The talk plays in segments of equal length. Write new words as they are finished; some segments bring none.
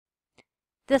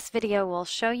This video will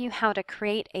show you how to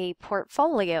create a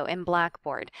portfolio in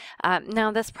Blackboard.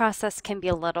 Now this process can be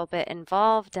a little bit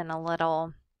involved and a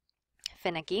little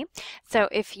finicky. So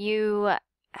if you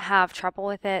have trouble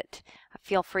with it,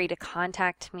 feel free to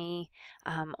contact me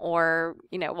or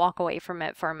walk away from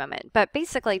it for a moment. But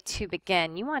basically, to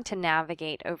begin, you want to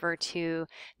navigate over to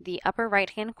the upper right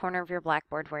hand corner of your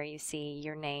Blackboard where you see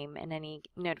your name and any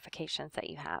notifications that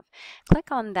you have.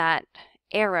 Click on that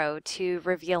arrow to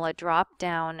reveal a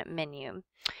drop-down menu.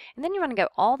 And then you want to go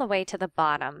all the way to the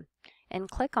bottom and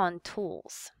click on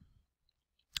Tools.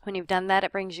 When you've done that,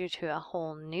 it brings you to a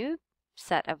whole new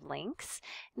set of links.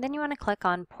 And then you want to click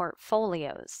on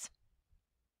Portfolios.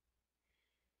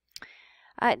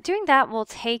 Doing that will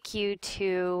take you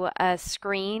to a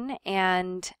screen,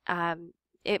 and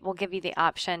it will give you the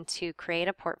option to create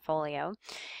a portfolio.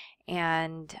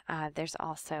 And there's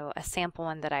also a sample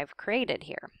one that I've created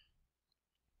here.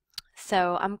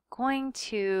 So I'm going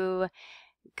to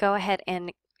go ahead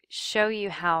and show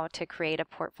you how to create a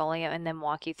portfolio and then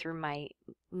walk you through my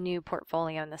new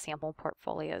portfolio and the sample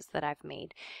portfolios that I've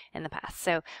made in the past.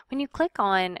 So when you click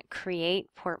on Create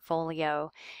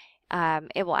Portfolio,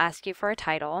 it will ask you for a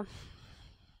title.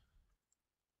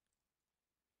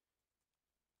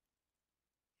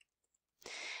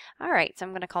 All right, so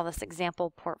I'm going to call this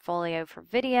example portfolio for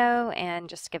video and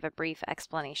just give a brief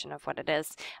explanation of what it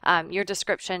is. Your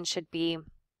description should be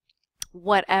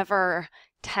whatever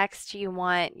text you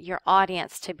want your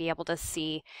audience to be able to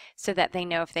see so that they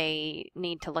know if they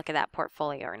need to look at that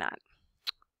portfolio or not.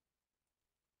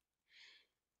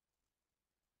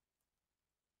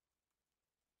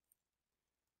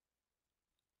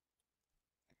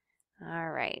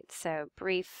 All right, so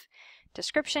brief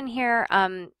description here.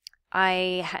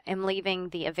 I am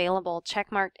leaving the available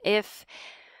checkmarked. If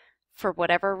for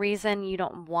whatever reason you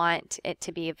don't want it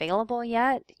to be available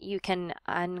yet, you can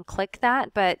unclick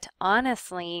that, but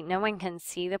honestly, no one can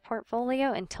see the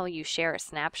portfolio until you share a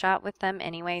snapshot with them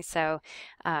anyway, so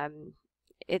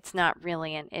it's not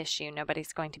really an issue.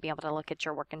 Nobody's going to be able to look at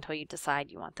your work until you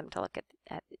decide you want them to look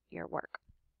at your work.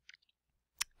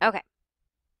 Okay,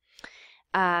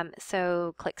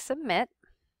 so click Submit.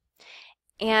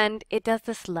 And it does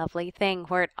this lovely thing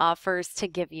where it offers to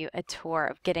give you a tour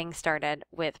of getting started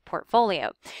with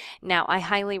Portfolio. Now, I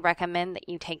highly recommend that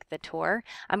you take the tour.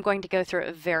 I'm going to go through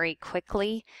it very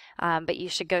quickly, but you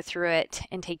should go through it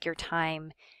and take your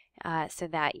time so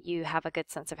that you have a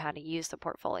good sense of how to use the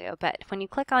portfolio. But when you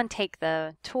click on Take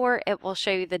the Tour, it will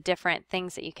show you the different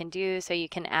things that you can do. So you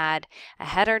can add a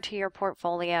header to your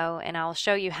portfolio, and I'll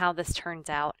show you how this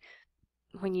turns out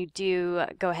when you do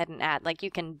go ahead and add. Like,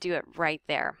 you can do it right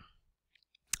there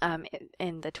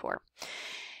in the tour.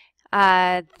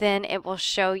 Then it will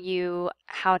show you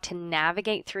how to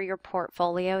navigate through your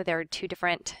portfolio. There are two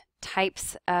different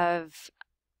types of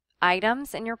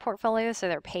items in your portfolio. So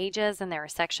there are pages and there are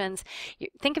sections.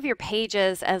 Think of your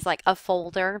pages as like a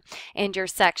folder and your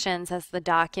sections as the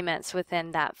documents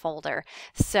within that folder.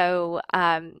 So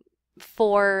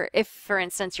if, for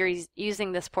instance, you're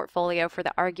using this portfolio for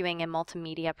the Arguing and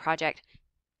Multimedia project,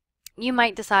 you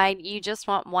might decide you just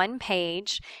want one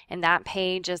page, and that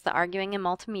page is the Arguing and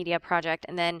Multimedia project,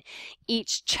 and then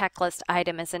each checklist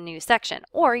item is a new section.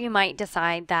 Or you might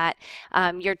decide that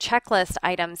your checklist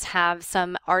items have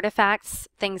some artifacts,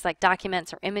 things like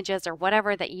documents or images or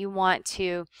whatever that you want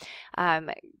to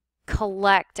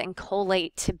collect and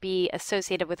collate to be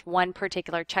associated with one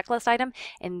particular checklist item.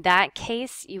 In that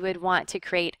case, you would want to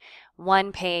create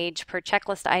one page per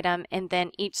checklist item, and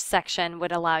then each section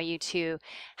would allow you to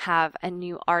have a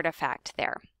new artifact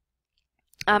there.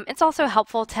 It's also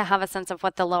helpful to have a sense of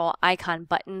what the little icon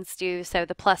buttons do. So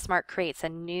the plus mark creates a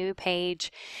new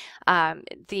page,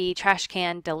 the trash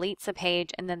can deletes a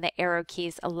page, and then the arrow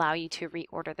keys allow you to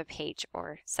reorder the page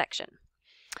or section.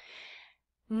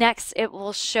 Next, it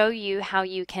will show you how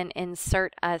you can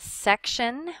insert a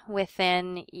section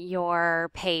within your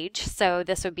page. So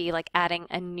this would be like adding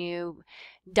a new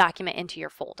document into your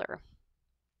folder.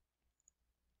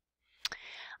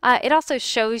 It also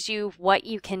shows you what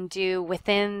you can do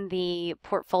within the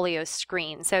portfolio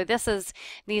screen. So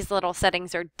these little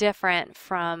settings are different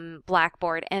from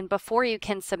Blackboard. And before you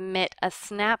can submit a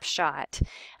snapshot,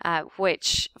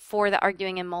 which for the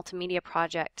Arguing and Multimedia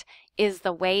project is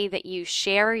the way that you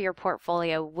share your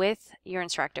portfolio with your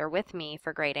instructor, with me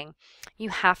for grading, you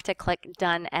have to click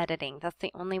Done Editing. That's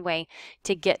the only way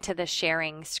to get to the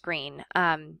sharing screen.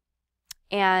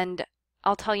 And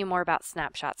I'll tell you more about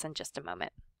snapshots in just a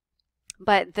moment.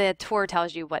 But the tour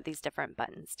tells you what these different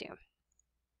buttons do.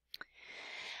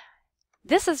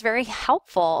 This is very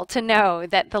helpful to know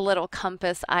that the little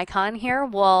compass icon here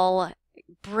will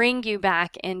bring you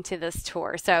back into this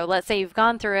tour. So let's say you've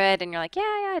gone through it and you're like, yeah,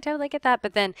 I totally get that.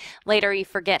 But then later you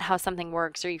forget how something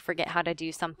works or you forget how to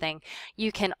do something.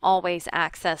 You can always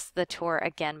access the tour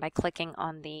again by clicking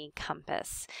on the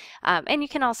compass. And you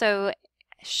can also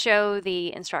show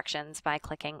the instructions by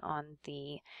clicking on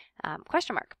the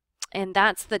question mark. And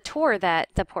that's the tour that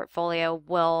the portfolio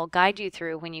will guide you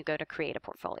through when you go to create a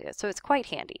portfolio. So it's quite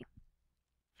handy.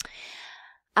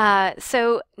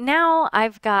 So now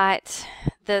I've got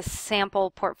this sample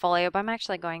portfolio, but I'm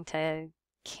actually going to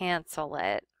cancel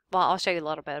it. Well, I'll show you a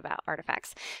little bit about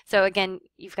artifacts. So again,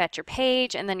 you've got your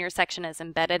page and then your section is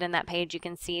embedded in that page. You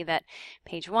can see that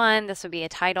page 1, this would be a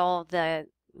title. The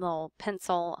little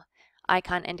pencil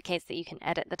icon indicates that you can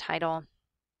edit the title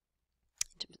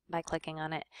by clicking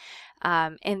on it.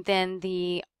 And then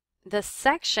the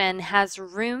section has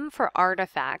room for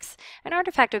artifacts. An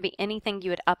artifact would be anything you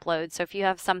would upload. So if you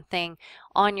have something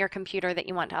on your computer that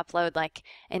you want to upload, like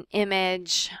an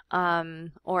image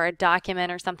or a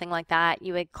document or something like that,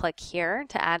 you would click here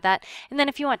to add that. And then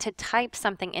if you want to type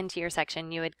something into your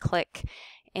section, you would click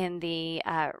in the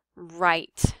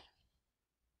right,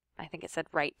 I think it said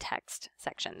write text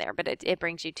section there, but it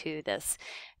brings you to this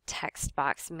text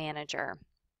box manager.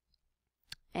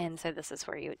 And so this is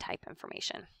where you would type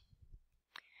information.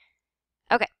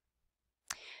 Okay.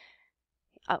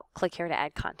 Oh, click here to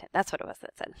add content. That's what it was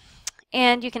that said.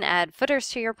 And you can add footers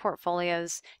to your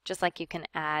portfolios just like you can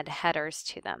add headers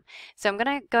to them. So I'm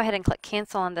going to go ahead and click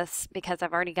cancel on this because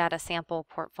I've already got a sample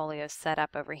portfolio set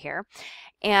up over here.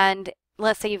 And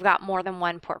let's say you've got more than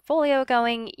one portfolio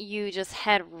going, you just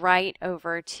head right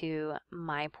over to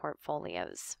My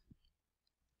Portfolios.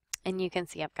 And you can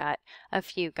see I've got a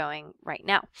few going right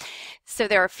now. So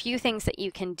there are a few things that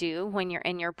you can do when you're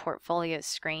in your portfolio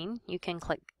screen. You can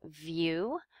click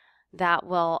View. That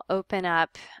will open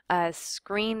up a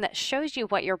screen that shows you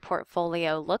what your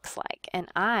portfolio looks like. And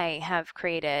I have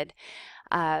created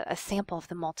a sample of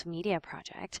the multimedia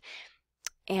project.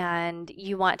 And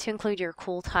you want to include your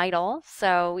cool title.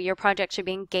 So your project should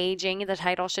be engaging. The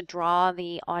title should draw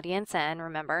the audience in,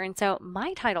 remember. And so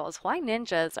my title is Why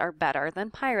Ninjas Are Better Than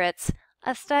Pirates,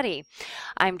 a Study.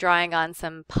 I'm drawing on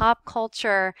some pop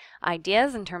culture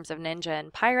ideas in terms of ninja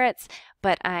and pirates,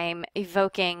 but I'm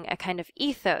evoking a kind of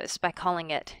ethos by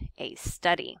calling it a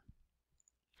study.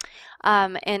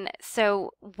 And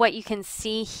so what you can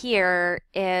see here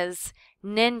is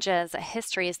Ninjas, a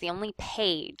History is the only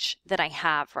page that I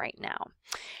have right now.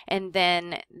 And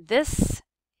then this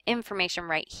information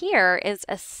right here is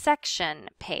a section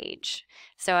page.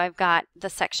 So I've got the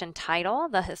section title,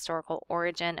 the historical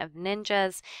origin of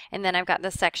ninjas, and then I've got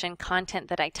the section content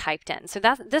that I typed in. So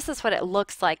this is what it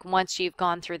looks like once you've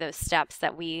gone through those steps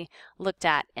that we looked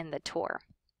at in the tour.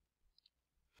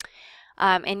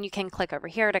 And you can click over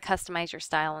here to customize your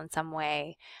style in some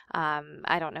way.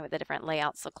 I don't know what the different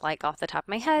layouts look like off the top of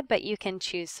my head, but you can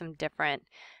choose some different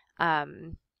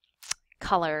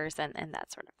colors and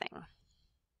that sort of thing.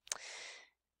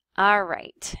 All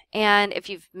right, and if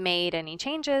you've made any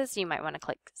changes, you might want to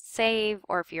click Save,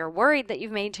 or if you're worried that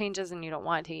you've made changes and you don't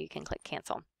want to, you can click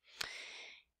Cancel.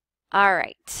 All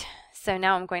right, so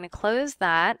now I'm going to close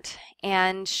that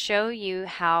and show you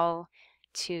how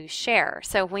to share.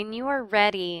 So when you are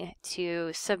ready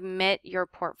to submit your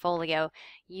portfolio,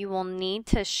 you will need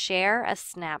to share a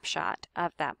snapshot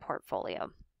of that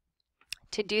portfolio.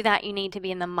 To do that, you need to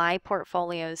be in the My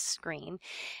Portfolios screen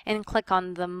and click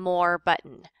on the More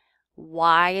button.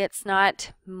 Why it's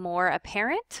not more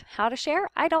apparent how to share,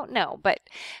 I don't know, but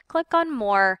click on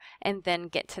More and then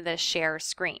get to the Share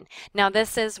screen. Now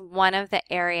this is one of the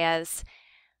areas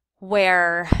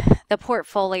where the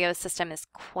portfolio system is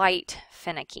quite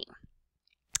finicky.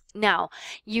 Now,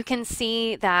 you can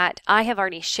see that I have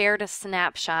already shared a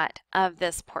snapshot of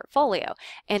this portfolio,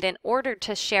 and in order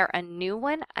to share a new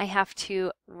one, I have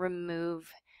to remove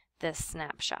this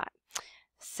snapshot.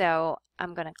 So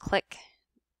I'm going to click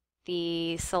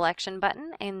the selection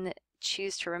button and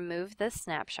choose to remove this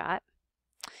snapshot.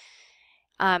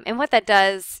 And what that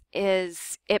does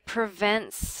is it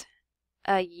prevents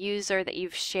a user that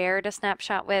you've shared a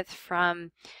snapshot with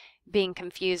from being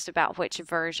confused about which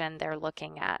version they're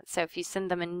looking at. So if you send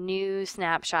them a new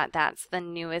snapshot, that's the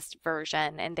newest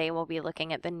version, and they will be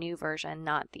looking at the new version,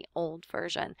 not the old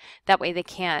version. That way they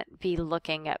can't be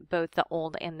looking at both the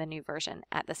old and the new version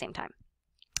at the same time.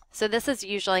 So this is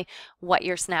usually what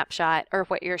your snapshot or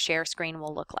what your share screen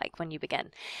will look like when you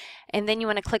begin. And then you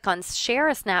want to click on Share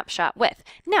a Snapshot With.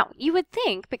 Now, you would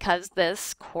think because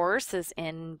this course is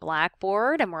in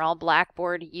Blackboard and we're all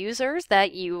Blackboard users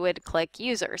that you would click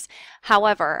Users.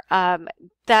 However,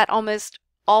 that almost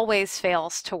always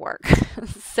fails to work.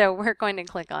 So we're going to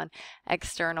click on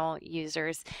external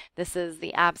users. This is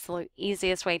the absolute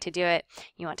easiest way to do it.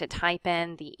 You want to type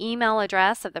in the email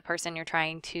address of the person you're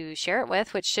trying to share it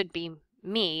with, which should be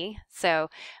me. So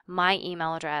my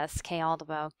email address,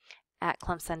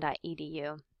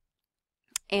 kaldebo@clemson.edu.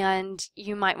 And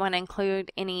you might want to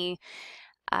include any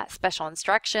special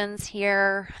instructions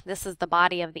here. This is the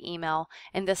body of the email,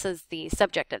 and this is the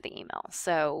subject of the email.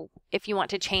 So if you want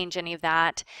to change any of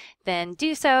that, then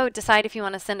do so. Decide if you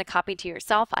want to send a copy to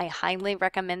yourself. I highly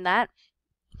recommend that.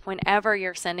 Whenever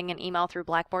you're sending an email through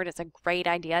Blackboard, it's a great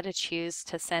idea to choose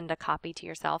to send a copy to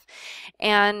yourself.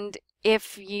 And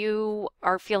if you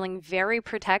are feeling very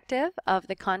protective of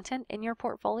the content in your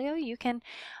portfolio, you can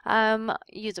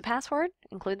use a password,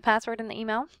 include the password in the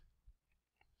email.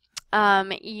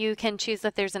 You can choose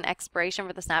if there's an expiration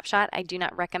for the snapshot. I do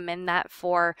not recommend that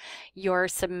for your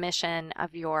submission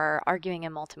of your arguing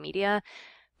and multimedia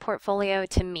portfolio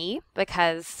to me,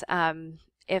 because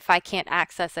if I can't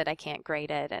access it, I can't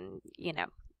grade it, and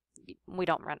we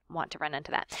don't want to run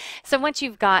into that. So once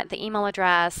you've got the email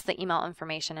address, the email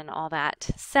information, and all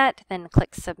that set, then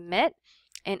click submit,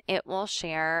 and it will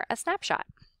share a snapshot.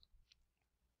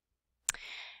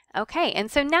 Okay, and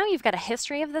so now you've got a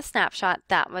history of the snapshot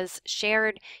that was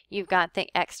shared. You've got the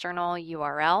external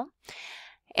URL.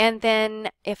 And then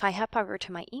if I hop over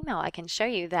to my email, I can show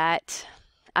you that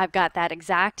I've got that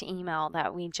exact email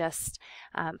that we just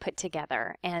put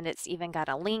together. And it's even got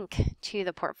a link to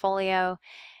the portfolio.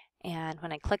 And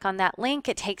when I click on that link,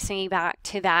 it takes me back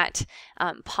to that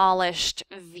polished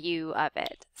view of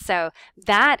it. So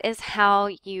that is how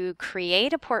you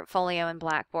create a portfolio in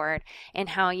Blackboard, and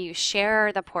how you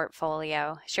share the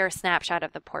portfolio, share a snapshot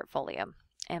of the portfolio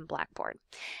in Blackboard.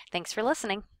 Thanks for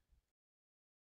listening.